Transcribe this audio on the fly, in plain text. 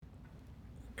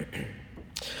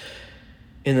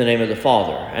In the name of the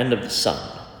Father, and of the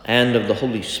Son, and of the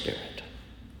Holy Spirit.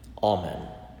 Amen.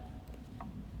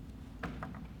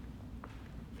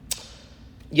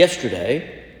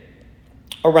 Yesterday,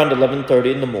 around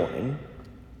 11:30 in the morning,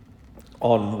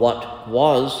 on what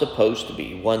was supposed to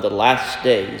be one of the last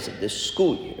days of this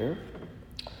school year,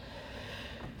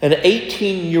 an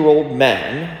 18-year-old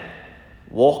man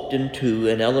walked into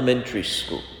an elementary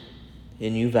school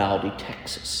in Uvalde,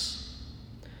 Texas,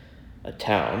 a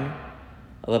town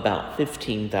of about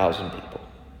 15,000 people.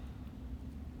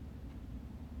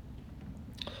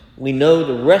 We know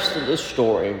the rest of the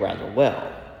story rather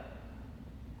well.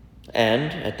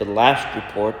 And at the last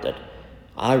report that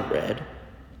I read,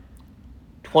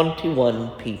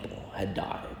 21 people had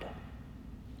died.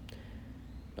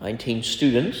 19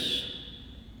 students,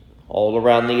 all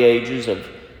around the ages of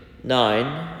 9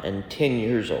 and 10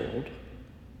 years old,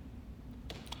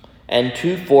 and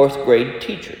 2 fourth-grade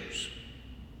teachers.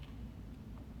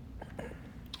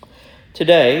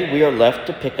 Today, we are left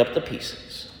to pick up the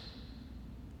pieces,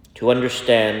 to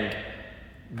understand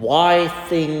why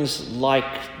things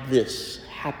like this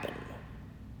happen,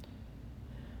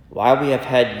 why we have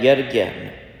had yet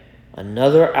again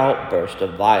another outburst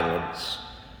of violence,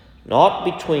 not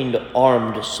between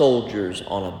armed soldiers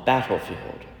on a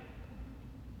battlefield,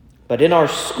 but in our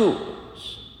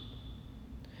schools,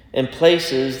 in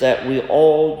places that we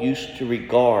all used to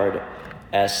regard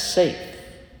as safe,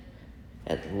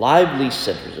 as lively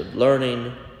centers of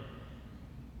learning,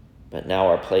 but now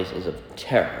are places of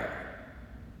terror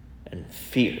and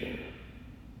fear.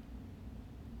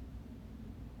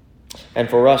 And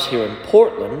for us here in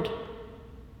Portland,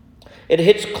 it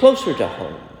hits closer to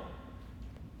home.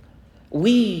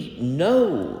 We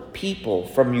know people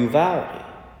from Uvalde.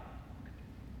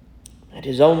 It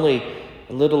is only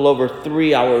a little over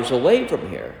 3 hours away from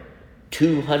here,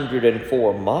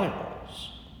 204 miles.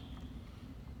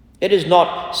 It is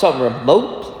not some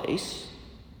remote place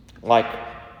like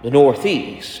the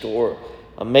Northeast or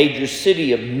a major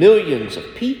city of millions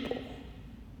of people.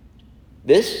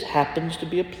 This happens to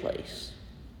be a place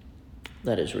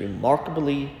that is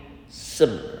remarkably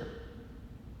similar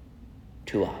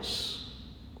to us.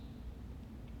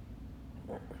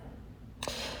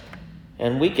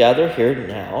 And we gather here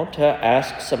now to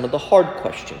ask some of the hard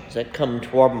questions that come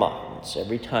to our minds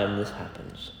every time this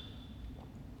happens.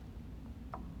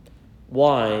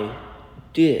 Why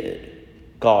did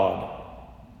God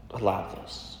allow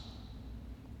this?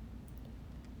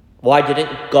 Why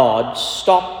didn't God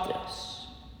stop this?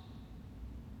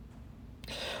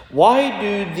 Why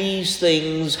do these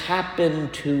things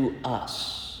happen to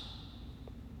us?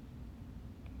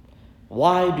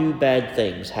 Why do bad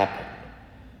things happen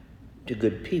to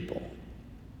good people?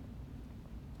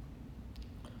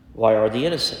 Why are the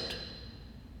innocent,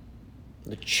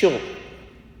 the children,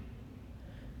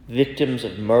 victims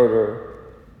of murder,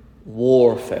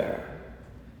 warfare,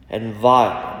 and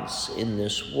violence in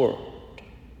this world?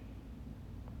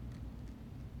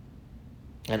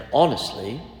 And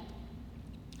honestly,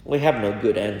 we have no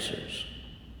good answers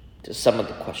to some of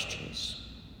the questions.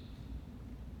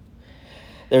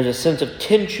 There's a sense of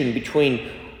tension between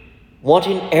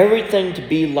wanting everything to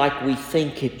be like we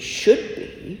think it should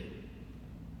be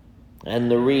and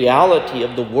the reality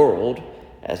of the world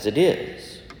as it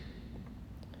is.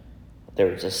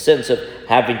 There is a sense of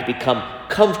having to become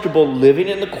comfortable living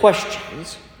in the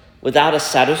questions without a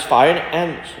satisfying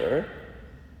answer,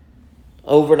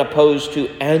 over and opposed to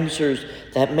answers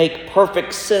that make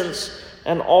perfect sense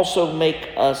and also make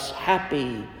us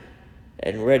happy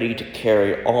and ready to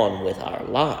carry on with our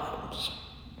lives.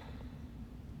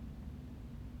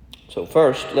 So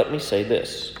first, let me say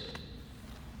this.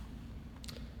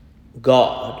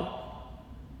 God,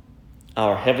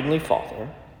 our Heavenly Father,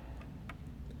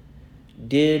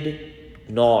 did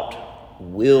not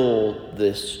will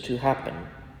this to happen.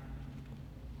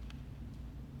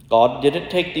 God didn't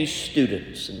take these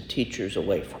students and teachers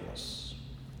away from us.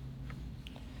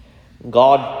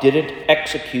 God didn't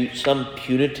execute some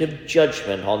punitive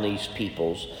judgment on these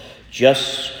peoples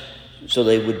just so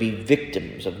they would be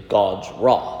victims of God's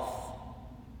wrath.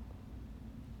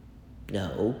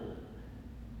 No,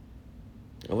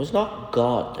 it was not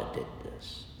God that did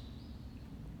this,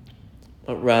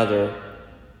 but rather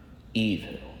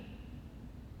evil.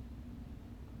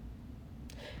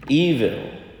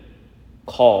 Evil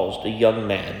caused a young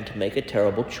man to make a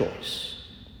terrible choice.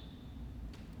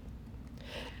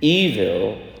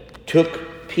 Evil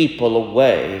took people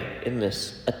away in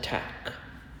this attack.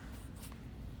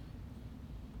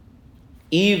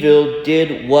 Evil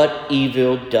did what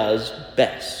evil does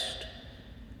best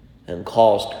and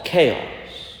caused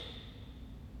chaos,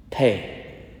 pain,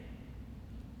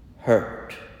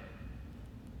 hurt,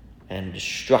 and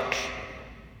destruction.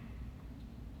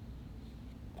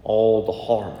 All the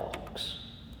hallmarks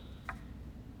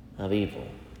of evil.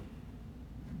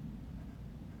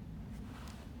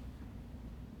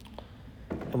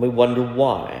 And we wonder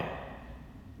why.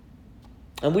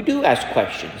 And we do ask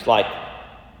questions like,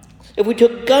 if we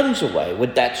took guns away,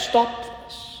 would that stop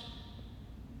this?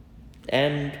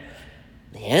 And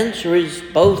the answer is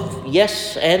both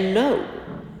yes and no.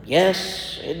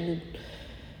 Yes, and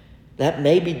that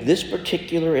maybe this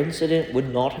particular incident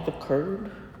would not have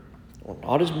occurred, or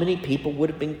not as many people would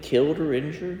have been killed or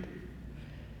injured.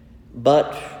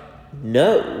 But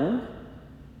no,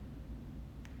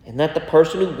 and that the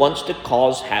person who wants to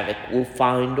cause havoc will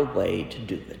find a way to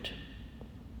do it.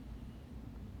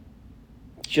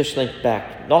 Just think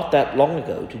back not that long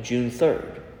ago to June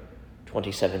 3rd,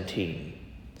 2017,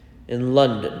 in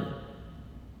London,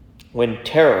 when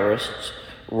terrorists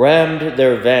rammed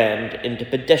their van into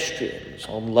pedestrians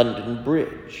on London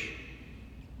Bridge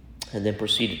and then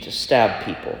proceeded to stab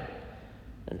people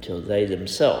until they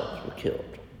themselves were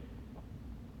killed.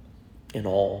 In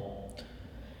all,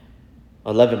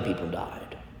 11 people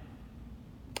died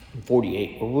and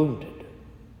 48 were wounded.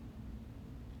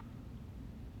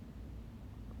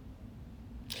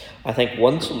 I think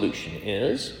one solution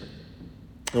is,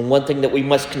 and one thing that we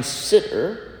must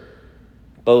consider,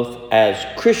 both as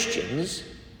Christians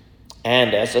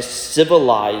and as a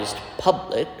civilized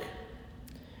public,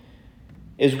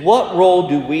 is what role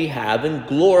do we have in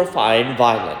glorifying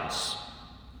violence?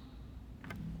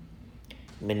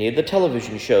 Many of the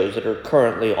television shows that are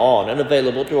currently on and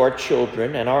available to our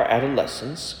children and our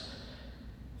adolescents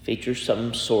feature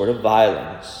some sort of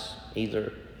violence,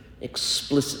 either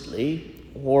explicitly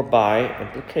or by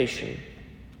implication.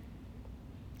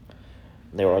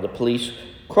 There are the police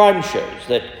crime shows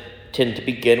that tend to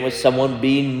begin with someone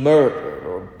being murdered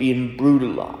or being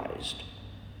brutalized.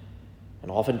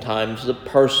 And oftentimes the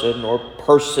person or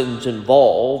persons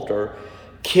involved are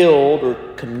killed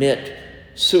or commit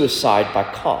suicide by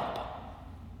cop.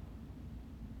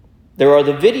 There are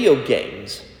the video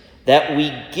games that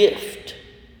we gift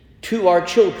to our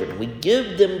children. We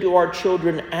give them to our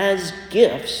children as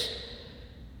gifts,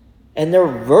 and they're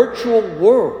virtual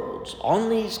worlds on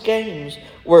these games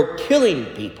where killing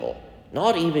people,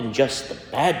 not even just the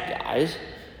bad guys,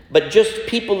 but just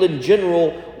people in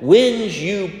general, wins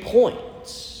you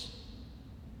points.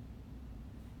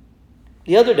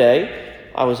 The other day,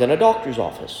 I was in a doctor's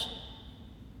office,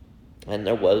 and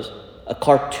there was a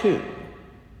cartoon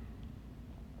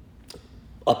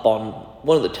up on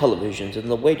one of the televisions in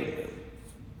the waiting room.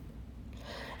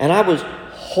 And I was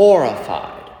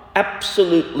horrified,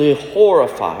 absolutely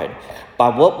horrified by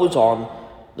what was on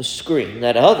the screen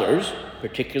that others,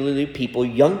 particularly people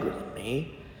younger than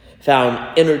me,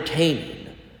 found entertaining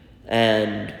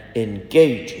and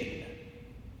engaging.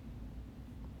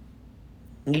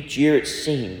 Each year it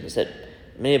seems that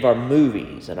many of our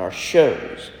movies and our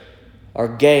shows, our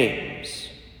games,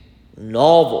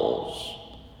 novels,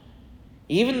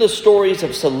 even the stories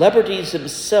of celebrities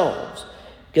themselves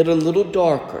get a little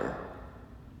darker,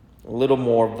 a little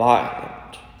more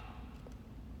violent.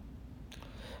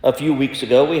 A few weeks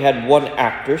ago, we had one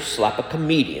actor slap a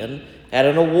comedian at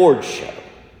an awards show.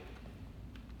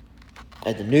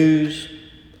 And the news,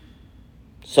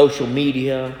 social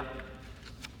media,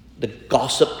 the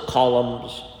gossip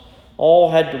columns all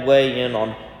had to weigh in on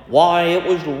why it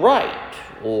was right,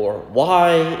 or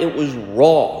why it was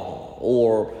wrong,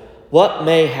 or what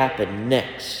may happen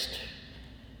next.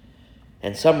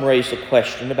 And some raised a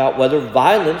question about whether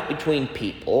violence between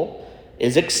people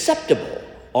is acceptable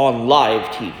on live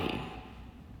TV.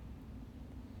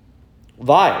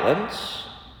 Violence,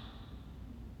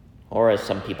 or as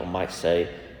some people might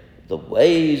say, the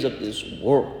ways of this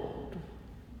world,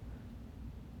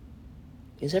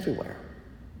 is everywhere.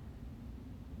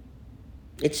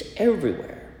 It's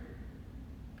everywhere.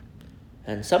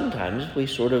 And sometimes we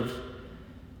sort of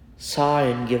sigh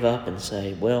and give up and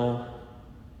say, well,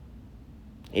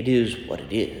 it is what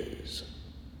it is.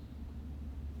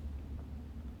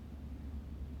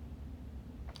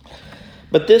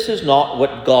 But this is not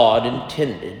what God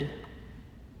intended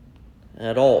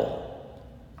at all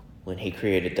when he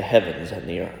created the heavens and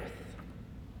the earth.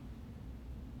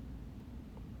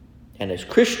 And as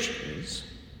Christians,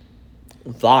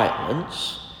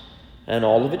 violence and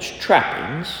all of its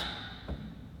trappings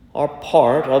are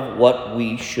part of what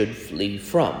we should flee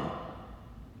from.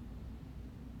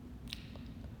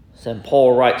 St.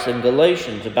 Paul writes in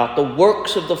Galatians about the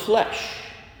works of the flesh,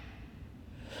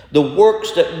 the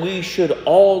works that we should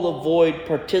all avoid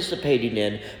participating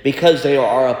in because they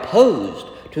are opposed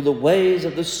to the ways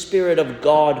of the Spirit of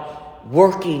God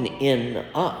working in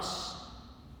us.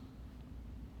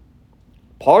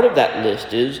 Part of that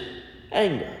list is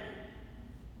anger,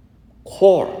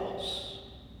 quarrels,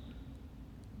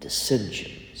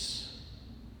 dissensions,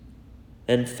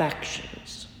 and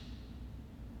factions.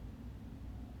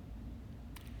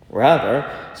 Rather,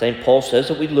 St. Paul says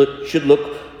that we should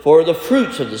look for the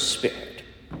fruits of the Spirit,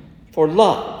 for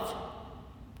love,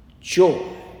 joy,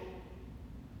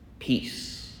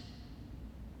 peace,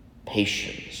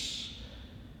 patience,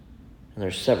 and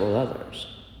there's several others.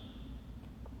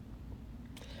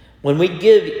 When we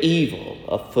give evil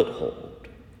a foothold,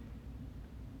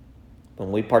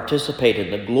 when we participate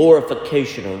in the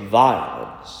glorification of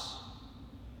violence,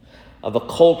 of a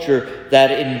culture that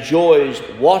enjoys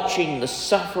watching the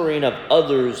suffering of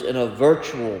others in a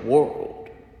virtual world,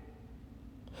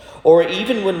 or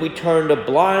even when we turn a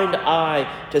blind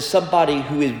eye to somebody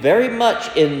who is very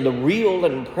much in the real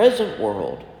and present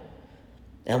world,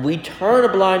 and we turn a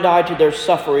blind eye to their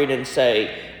suffering and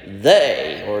say,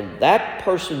 they or that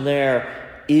person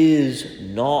there is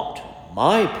not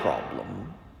my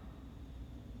problem,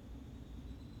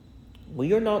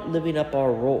 we are not living up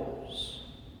our roles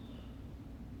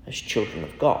as children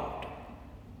of God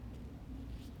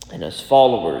and as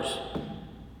followers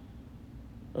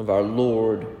of our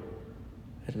Lord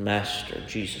and Master,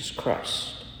 Jesus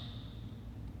Christ.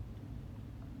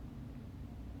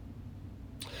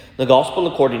 The Gospel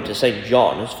according to St.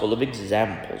 John is full of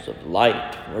examples of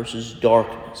light versus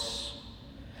darkness,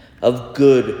 of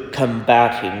good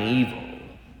combating evil,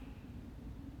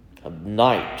 of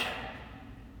night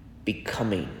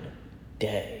becoming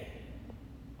day.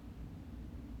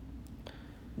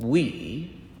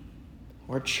 We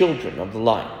are children of the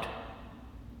light.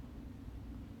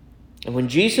 And when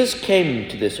Jesus came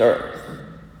to this earth,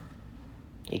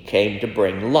 he came to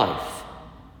bring life,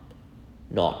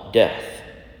 not death.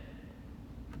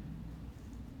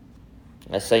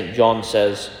 As St. John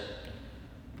says,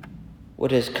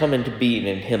 what has come into being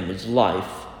in him is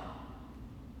life,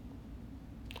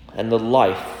 and the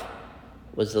life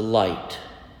was the light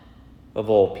of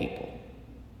all people.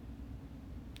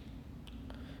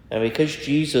 And because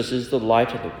Jesus is the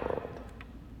light of the world,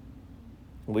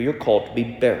 we are called to be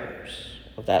bearers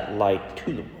of that light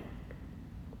to the world.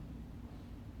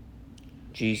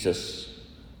 Jesus,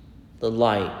 the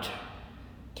light,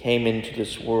 came into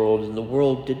this world, and the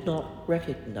world did not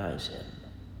recognize him.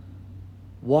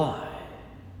 Why?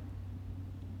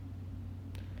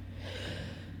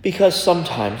 Because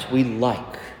sometimes we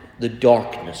like the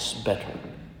darkness better.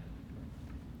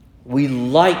 We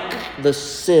like the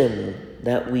sin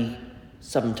that we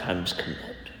sometimes commit.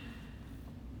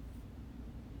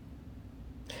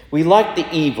 We like the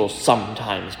evil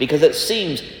sometimes because it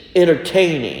seems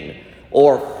entertaining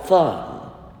or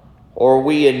fun, or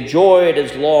we enjoy it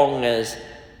as long as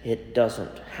it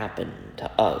doesn't happen to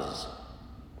us.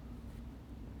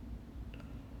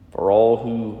 For all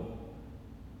who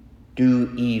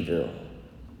do evil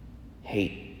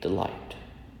hate the light,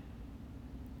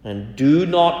 and do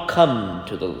not come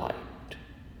to the light,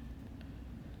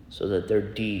 so that their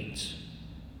deeds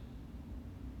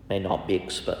may not be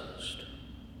exposed.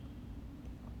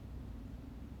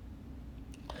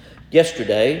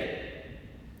 Yesterday,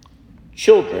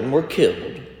 children were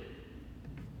killed,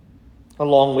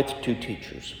 along with 2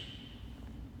 teachers.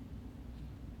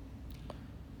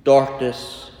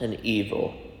 Darkness and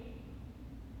evil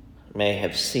may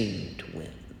have seemed to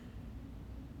win.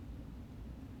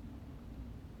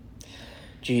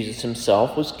 Jesus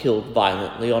himself was killed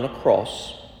violently on a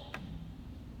cross.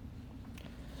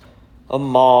 A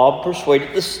mob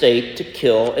persuaded the state to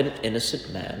kill an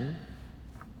innocent man,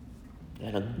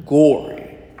 and a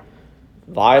gory,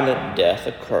 violent death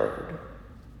occurred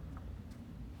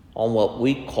on what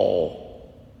we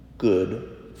call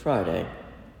Good Friday.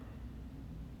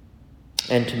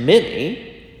 And to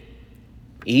many,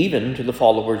 even to the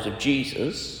followers of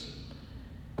Jesus,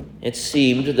 it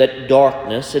seemed that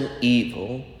darkness and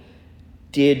evil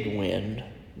did win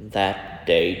that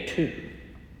day too.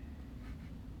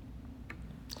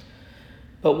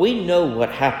 But we know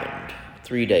what happened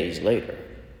 3 days later.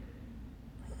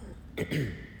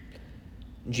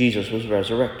 Jesus was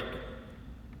resurrected.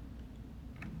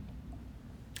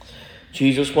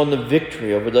 Jesus won the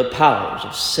victory over the powers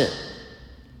of sin,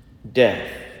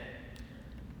 death,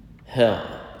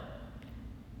 hell,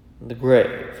 and the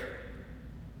grave.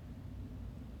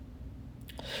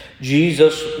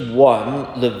 Jesus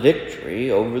won the victory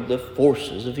over the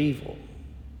forces of evil.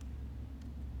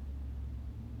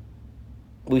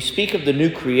 We speak of the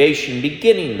new creation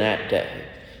beginning that day,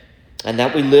 and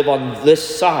that we live on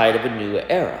this side of a new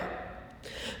era.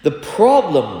 The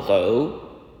problem, though,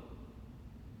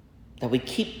 that we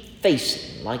keep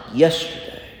facing, like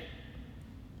yesterday,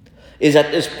 is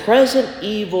that this present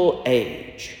evil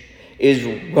age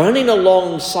is running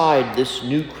alongside this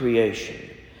new creation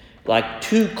like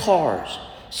two cars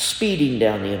speeding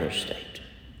down the interstate.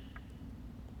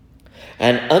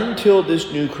 And until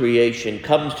this new creation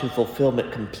comes to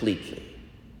fulfillment completely,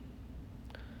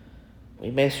 we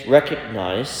must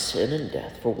recognize sin and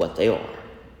death for what they are.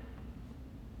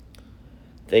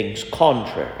 Things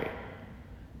contrary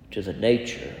to the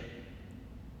nature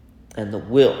and the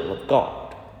will of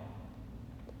God.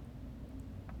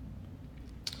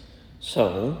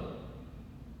 So,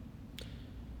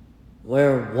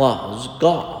 where was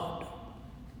God?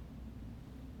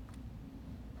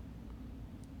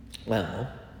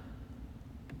 Well,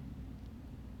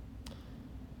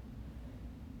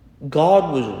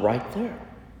 God was right there.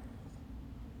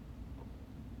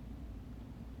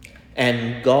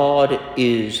 And God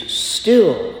is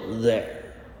still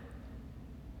there,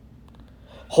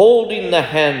 holding the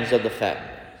hands of the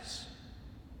families,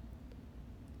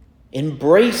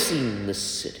 embracing the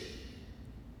city,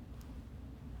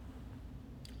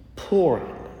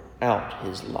 pouring out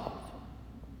his love.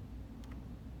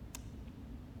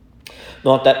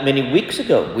 Not that many weeks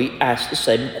ago, we asked the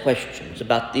same questions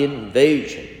about the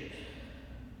invasion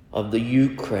of the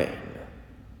Ukraine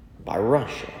by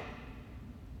Russia.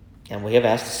 And we have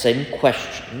asked the same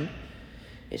question,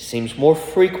 it seems more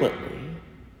frequently,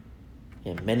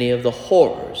 in many of the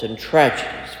horrors and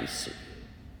tragedies we see.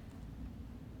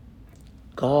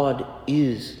 God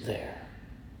is there,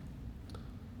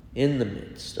 in the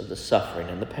midst of the suffering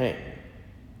and the pain.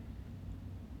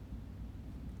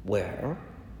 Where?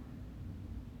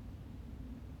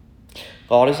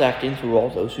 God is acting through all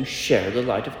those who share the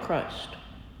light of Christ.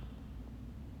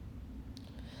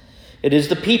 It is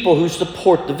the people who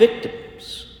support the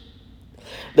victims.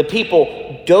 The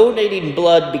people donating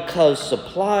blood because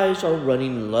supplies are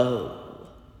running low.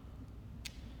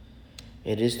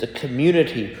 It is the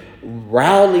community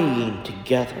rallying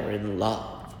together in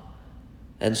love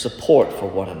and support for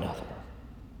one another.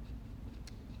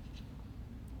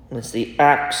 And it's the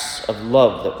acts of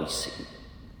love that we see,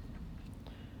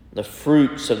 the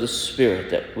fruits of the Spirit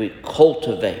that we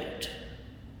cultivate,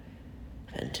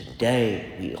 and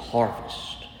today we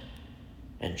harvest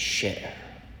and share.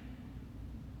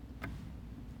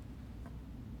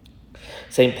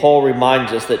 St. Paul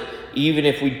reminds us that even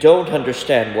if we don't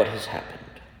understand what has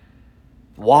happened,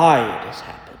 why it has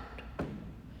happened,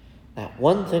 that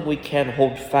one thing we can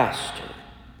hold fast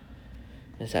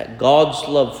to is that God's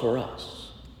love for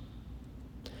us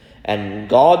and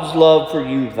God's love for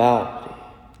you, Valdi,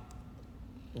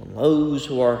 and those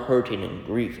who are hurting and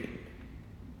grieving,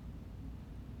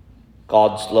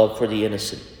 God's love for the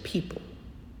innocent people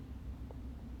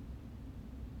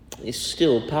is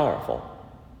still powerful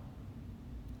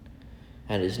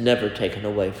and is never taken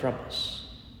away from us.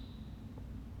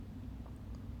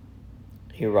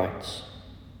 He writes,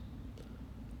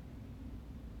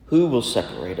 "Who will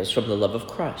separate us from the love of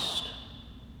Christ?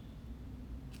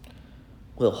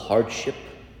 Will hardship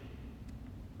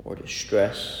or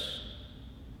distress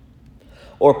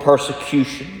or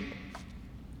persecution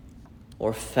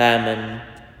or famine,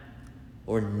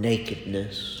 or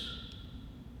nakedness,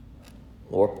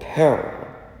 or peril,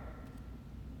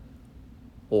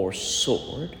 or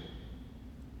sword?"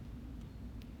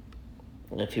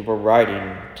 And if he were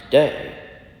writing today,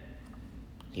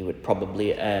 he would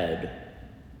probably add,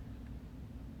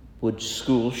 would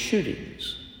school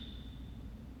shootings,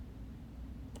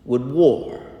 would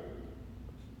war,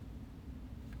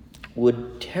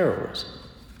 would terrorism?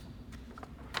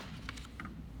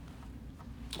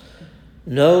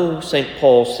 No, St.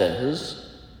 Paul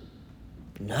says,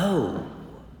 no.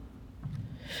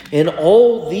 In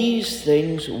all these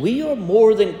things, we are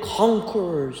more than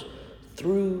conquerors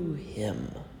through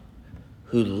him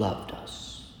who loved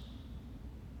us.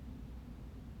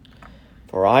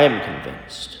 For I am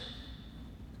convinced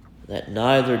that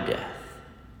neither death,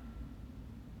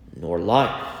 nor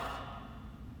life,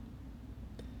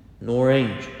 nor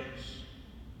angels,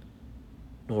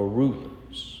 nor rulers,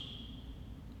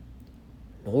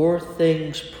 nor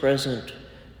things present,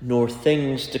 nor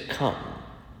things to come,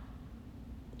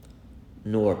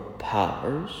 nor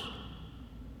powers,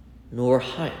 nor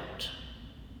height,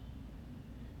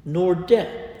 nor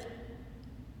depth,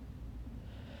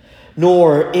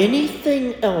 nor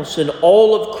anything else in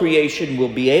all of creation will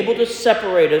be able to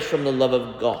separate us from the love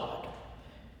of God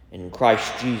in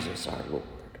Christ Jesus our Lord.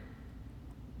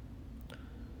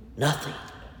 Nothing,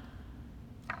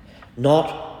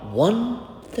 not one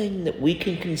thing that we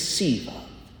can conceive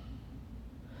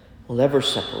of will ever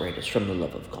separate us from the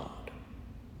love of God.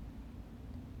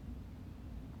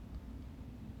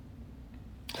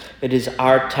 It is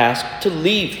our task to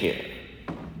leave here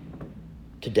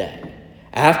today,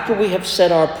 after we have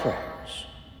said our prayers,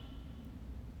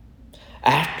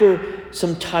 after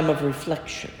some time of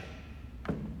reflection,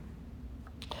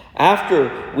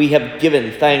 after we have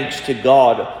given thanks to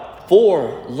God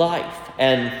for life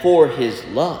and for his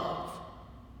love.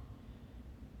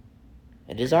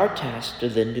 It is our task to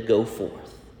then to go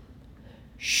forth,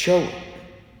 showing,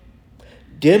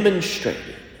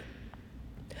 demonstrating,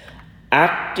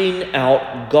 acting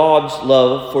out God's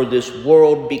love for this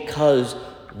world, because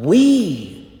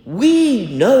we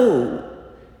know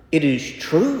it is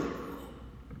true.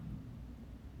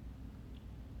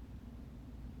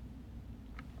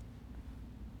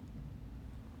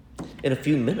 In a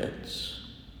few minutes,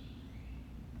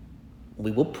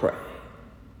 we will pray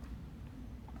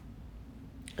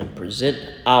and present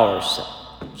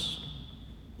ourselves,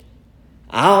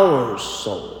 our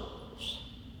souls,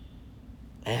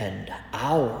 and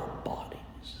our bodies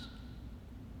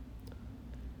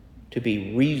to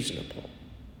be reasonable,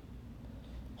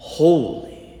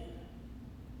 holy,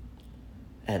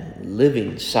 and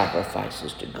living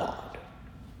sacrifices to God,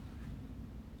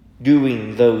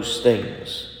 doing those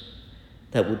things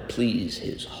that would please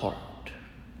his heart.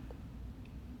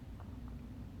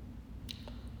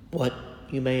 What,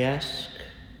 you may ask,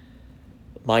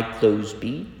 might those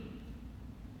be?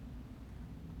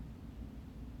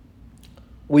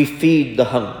 We feed the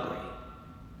hungry.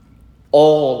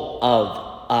 All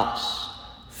of us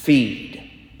feed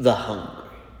the hungry.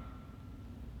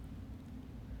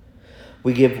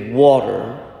 We give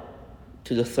water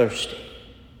to the thirsty.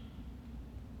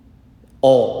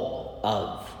 All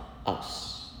of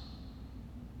us.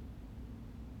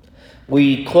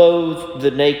 We clothe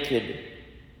the naked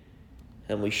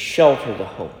and we shelter the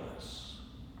homeless.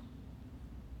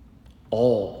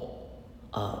 All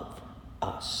of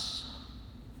us.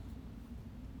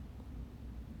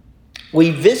 We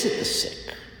visit the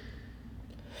sick,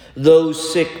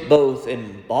 those sick both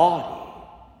in body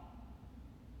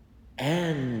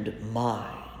and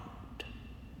mind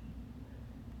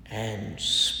and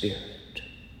spirit.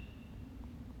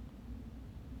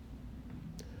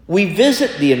 We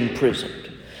visit the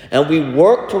imprisoned, and we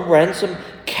work to ransom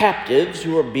captives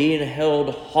who are being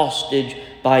held hostage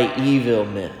by evil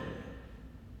men.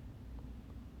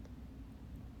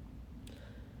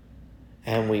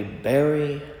 And we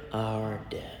bury our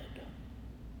dead.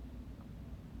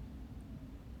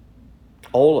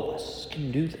 All of us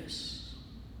can do this.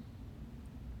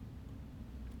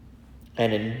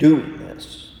 And in doing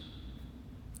this,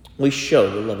 we show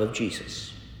the love of Jesus.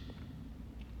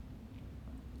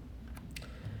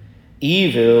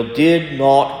 Evil did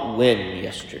not win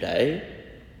yesterday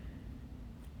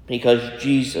because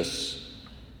Jesus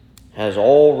has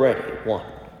already won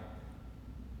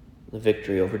the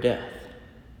victory over death.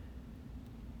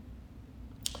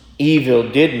 Evil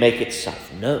did make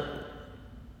itself known,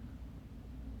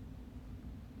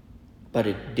 but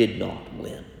it did not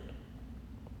win.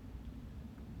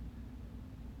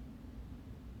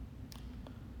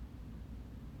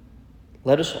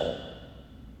 Let us all,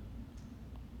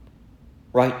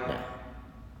 right now,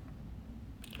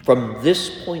 from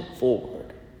this point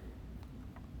forward,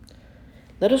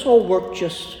 let us all work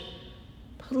just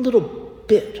a little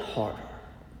bit harder,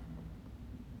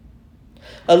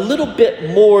 a little bit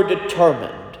more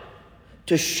determined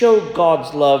to show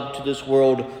God's love to this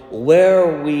world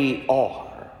where we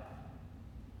are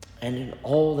and in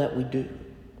all that we do.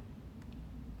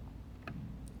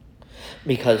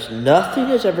 Because nothing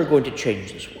is ever going to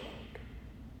change this world.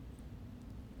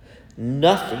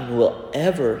 Nothing will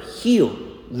ever heal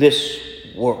this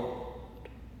world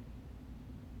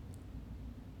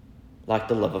like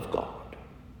the love of God.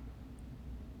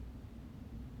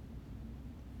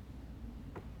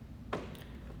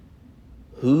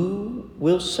 Who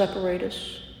will separate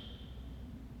us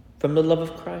from the love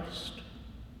of Christ?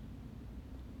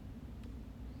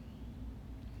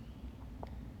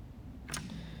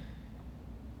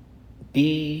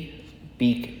 Be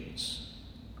beacons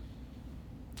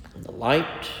in the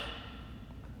light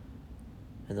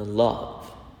and the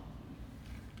love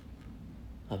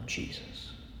of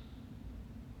Jesus.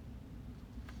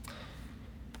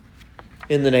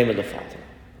 In the name of the Father,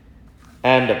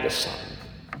 and of the Son,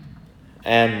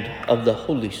 and of the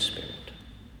Holy Spirit.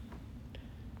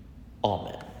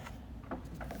 Amen.